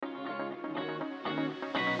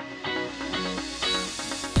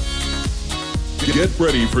Get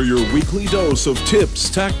ready for your weekly dose of tips,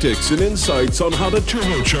 tactics, and insights on how to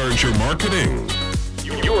turbocharge your marketing.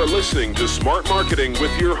 You are listening to Smart Marketing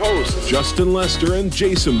with your hosts, Justin Lester and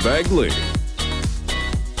Jason Bagley.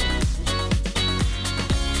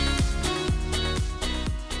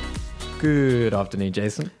 Good afternoon,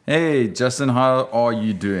 Jason. Hey, Justin, how are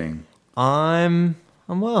you doing? I'm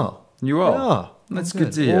well. You are? Yeah. That's I'm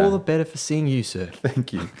good to hear. All the better for seeing you, sir.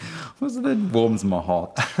 Thank you. That warms my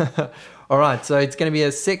heart. All right, so it's going to be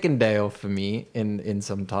a second day off for me in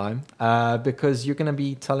some time because you're going to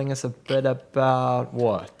be telling us a bit about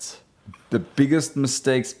what? The biggest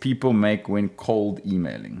mistakes people make when cold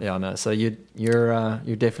emailing. Yeah, no. So you're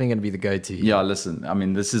definitely going to be the go-to here. Yeah, listen. I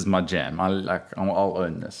mean, this is my jam. I'll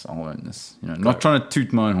own this. You know, not trying to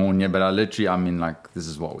toot my own horn here, but this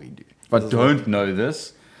is what we do. If I don't know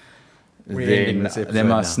this, then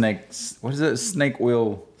am I snake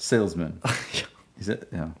oil salesman? Is it?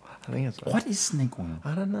 Yeah. I think it's right. What is snake oil?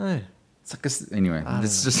 I don't know. It's like anyway.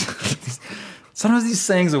 It's just sometimes these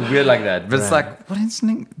sayings are weird like that, but it's like what is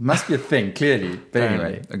snake? Must be a thing clearly. But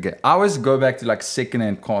anyway, okay. I always go back to like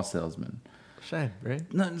second-hand car salesman. Shame, right?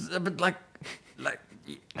 No, but like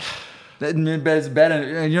it's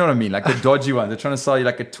bad. You know what I mean? Like the dodgy one. They're trying to sell you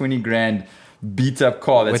like a 20 grand beat up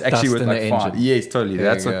car that's with actually dust with in like the fine. engine. Yes, totally. There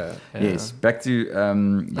That's you what. go. Yeah. Yes, back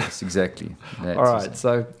to yes, exactly. That's All right.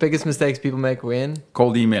 So biggest mistakes people make when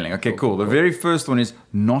cold emailing. Okay, cool. The very first one is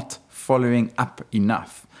not following up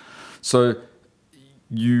enough. So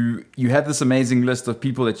you have this amazing list of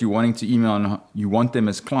people that you're wanting to email and you want them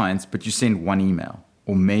as clients, but you send one email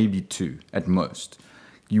or maybe two at most.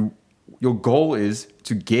 Your goal is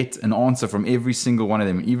to get an answer from every single one of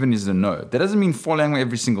them, even if it's a no. That doesn't mean following up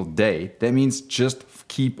every single day. That means just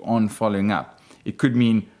keep on following up. It could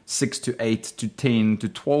mean 6 to 8 to 10 to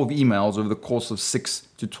 12 emails over the course of 6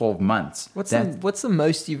 to 12 months. what's the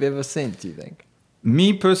most you've ever sent? Do you think?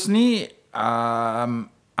 Me personally, there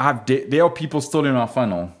are people still in our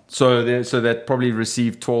funnel. So that probably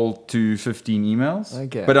received 12 to 15 emails.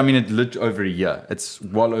 Okay. But I mean, it lit over a year. It's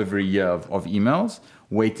well over a year of emails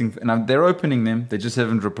waiting. And they're opening them. They just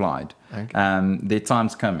haven't replied. Okay. Their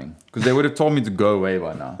time's coming. Because they would have told me to go away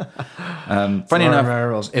by now. Funny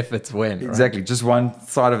enough. If it's when. Exactly. Right? Just one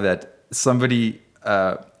side of that. Somebody,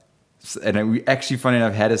 and we actually, funny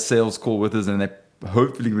enough, had a sales call with us and they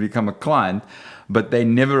hopefully will become a client. But they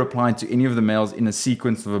never replied to any of the mails in a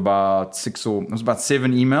sequence of about 7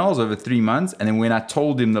 emails over 3 months. And then when I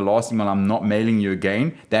told him the last email, I'm not mailing you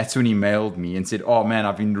again, that's when he mailed me and said, oh man,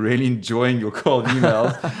 I've been really enjoying your cold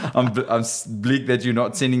emails. I'm bleak that you're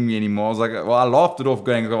not sending me anymore. I was like, well, I laughed it off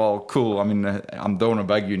going, oh, cool. I mean, I don't want to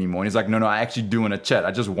bug you anymore. And he's like, no, I actually do want to chat.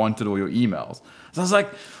 I just wanted all your emails. So I was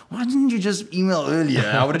like, why didn't you just email earlier?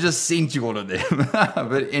 I would have just sent you all of them.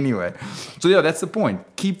 But anyway, so yeah, that's the point.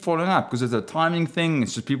 Keep following up because it's a timing thing.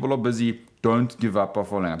 It's just people are busy. Don't give up on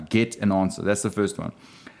following up. Get an answer. That's the first one.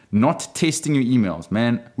 Not testing your emails.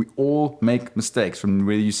 Man, we all make mistakes from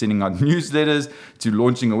whether you're sending out newsletters to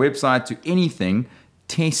launching a website to anything.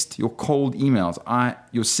 Test your cold emails.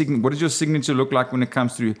 What does your signature look like when it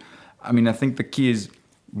comes through? I mean, I think the key is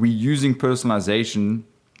we're using personalization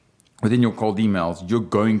within your cold emails.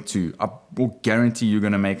 I will guarantee you're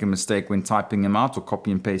going to make a mistake when typing them out or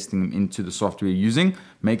copy and pasting them into the software you're using.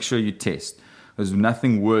 Make sure you test. There's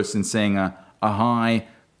nothing worse than saying a hi,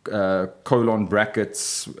 colon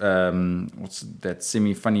brackets, what's that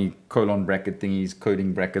semi-funny colon bracket thingies,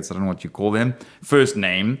 coding brackets, I don't know what you call them, first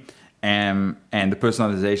name, and the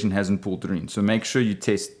personalization hasn't pulled through. So make sure you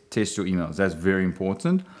test your emails. That's very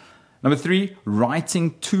important. Number 3,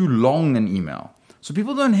 writing too long an email. So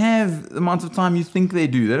people don't have the amount of time you think they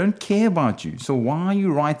do. They don't care about you. So why are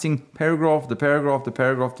you writing paragraph, the paragraph, the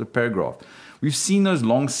paragraph, the paragraph? We've seen those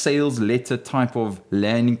long sales letter type of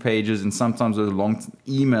landing pages and sometimes those long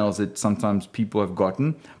emails that sometimes people have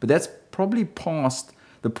gotten. But that's probably past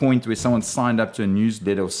the point where someone signed up to a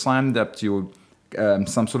newsletter or signed up to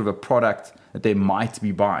some sort of a product that they might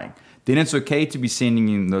be buying. Then it's okay to be sending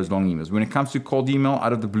in those long emails. When it comes to cold email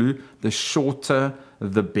out of the blue, the shorter,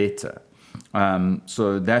 the better.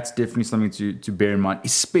 So that's definitely something to bear in mind,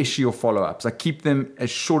 especially your follow-ups. I keep them as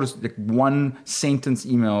short as like 1 sentence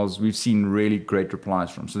emails. We've seen really great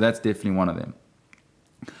replies from. So that's definitely one of them.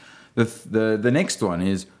 The next one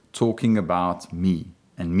is talking about me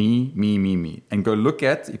and me. And go look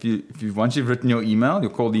at, once you've written your email,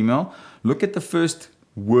 your cold email, look at the first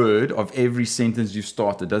word of every sentence you've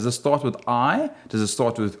started. Does it start with I? Does it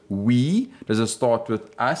start with we? Does it start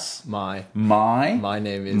with us? My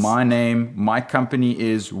name, my company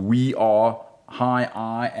is, we are, hi,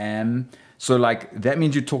 I am. So like that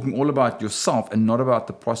means you're talking all about yourself and not about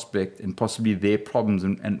the prospect and possibly their problems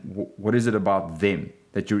and what is it about them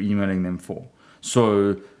that you're emailing them for.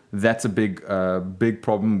 So that's a big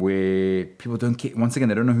problem where people don't care. Once again,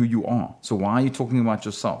 they don't know who you are. So why are you talking about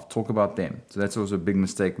yourself? Talk about them. So that's also a big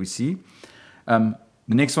mistake we see. The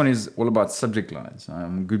next one is all about subject lines.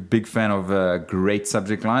 I'm a big fan of great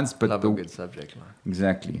subject lines. But Love a good subject line.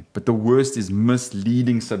 Exactly. But the worst is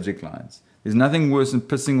misleading subject lines. There's nothing worse than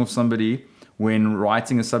pissing off somebody when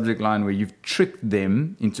writing a subject line where you've tricked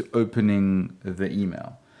them into opening the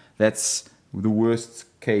email. That's the worst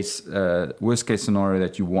case scenario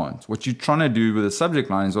that you want. What you're trying to do with a subject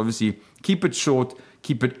line is obviously keep it short,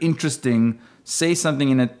 keep it interesting, say something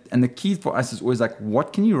in it. And the key for us is always like,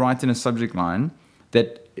 what can you write in a subject line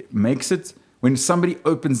that makes it, when somebody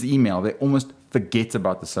opens the email, they almost forget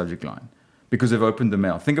about the subject line because they've opened the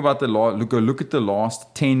mail. Think about look at the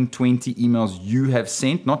last 10, 20 emails you have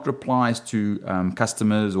sent, not replies to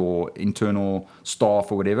customers or internal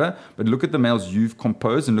staff or whatever, but look at the mails you've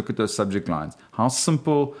composed and look at those subject lines. How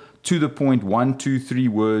simple, to the point, 1, 2, 3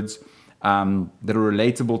 words that are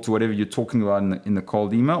relatable to whatever you're talking about in the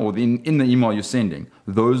cold email or in the email you're sending.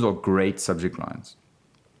 Those are great subject lines.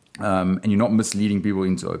 And you're not misleading people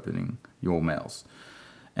into opening your mails.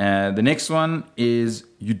 The next one is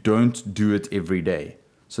you don't do it every day.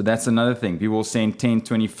 So that's another thing. People send 10,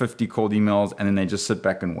 20, 50 cold emails and then they just sit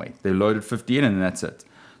back and wait. They loaded 50 in and that's it.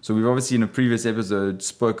 So we've obviously in a previous episode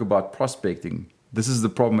spoke about prospecting. This is the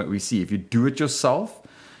problem that we see. If you do it yourself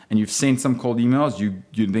and you've sent some cold emails,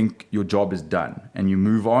 you think your job is done and you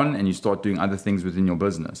move on and you start doing other things within your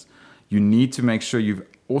business. You need to make sure you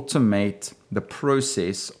automate the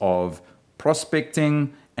process of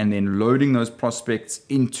prospecting and then loading those prospects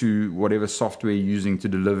into whatever software you're using to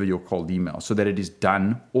deliver your cold email so that it is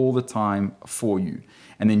done all the time for you.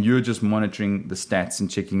 And then you're just monitoring the stats and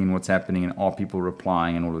checking in what's happening and are people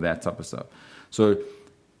replying and all of that type of stuff. So,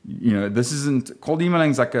 this isn't, cold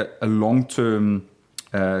emailing is like a long-term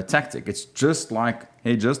tactic. It's just like,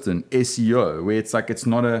 hey, Justin, SEO, where it's like, it's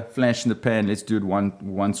not a flash in the pan, let's do it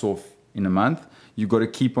once off in a month. You've got to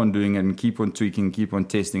keep on doing it and keep on tweaking, keep on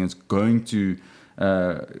testing. It's going to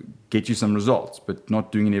get you some results, but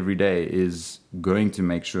not doing it every day is going to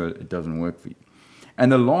make sure it doesn't work for you.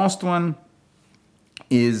 And the last one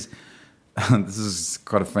is, this is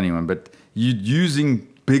quite a funny one, but you're using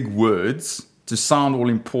big words to sound all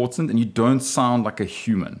important and you don't sound like a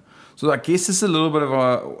human. So I guess it's a little bit of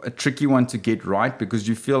a tricky one to get right because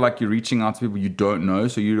you feel like you're reaching out to people you don't know,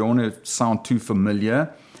 so you don't want to sound too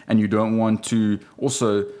familiar and you don't want to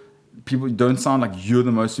also... People don't sound like you're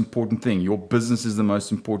the most important thing. Your business is the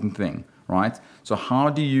most important thing, right? So how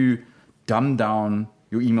do you dumb down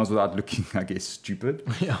your emails without looking, I guess, stupid?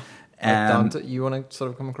 Yeah. You want to sort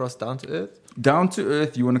of come across down to earth? Down to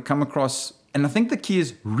earth, you want to come across... And I think the key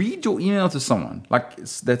is read your email to someone like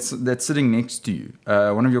that's sitting next to you,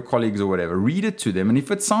 one of your colleagues or whatever. Read it to them. And if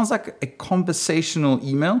it sounds like a conversational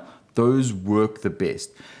email, those work the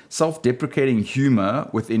best. Self-deprecating humor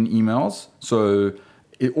within emails. So...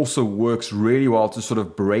 it also works really well to sort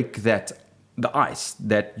of break the ice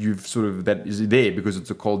that is there because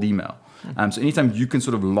it's a cold email. So anytime you can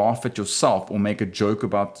sort of laugh at yourself or make a joke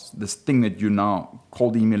about this thing that you're now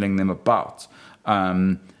cold emailing them about,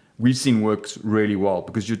 we've seen works really well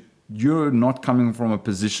because you're not coming from a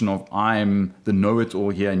position of I'm the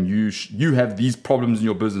know-it-all here and you have these problems in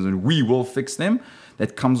your business and we will fix them.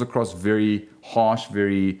 That comes across very harsh,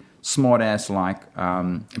 very smart ass like,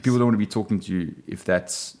 and people don't want to be talking to you if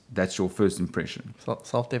that's your first impression.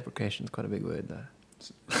 Self-deprecation is quite a big word though.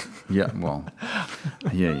 Yeah, well,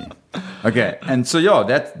 yeah. Okay, and so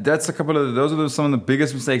that's a couple of those are some of the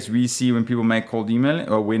biggest mistakes we see when people make cold emailing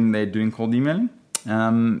or when they're doing cold emailing.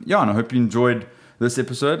 And I hope you enjoyed this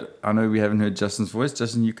episode. I know we haven't heard Justin's voice.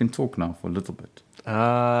 Justin, you can talk now for a little bit.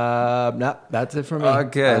 No, that's it from me.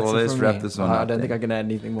 Okay, well, let's wrap this one up. I don't think I can add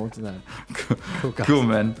anything more to that. Cool,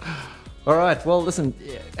 man. All right, well, listen,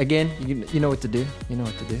 again, you know what to do.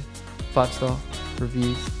 5-star,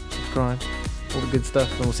 reviews, subscribe, all the good stuff.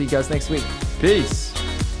 And we'll see you guys next week. Peace.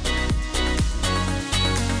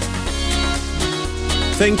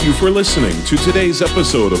 Thank you for listening to today's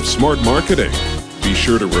episode of Smart Marketing. Be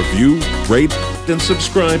sure to review, rate, and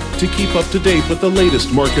subscribe to keep up to date with the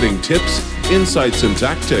latest marketing tips, insights, and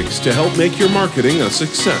tactics to help make your marketing a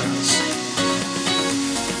success.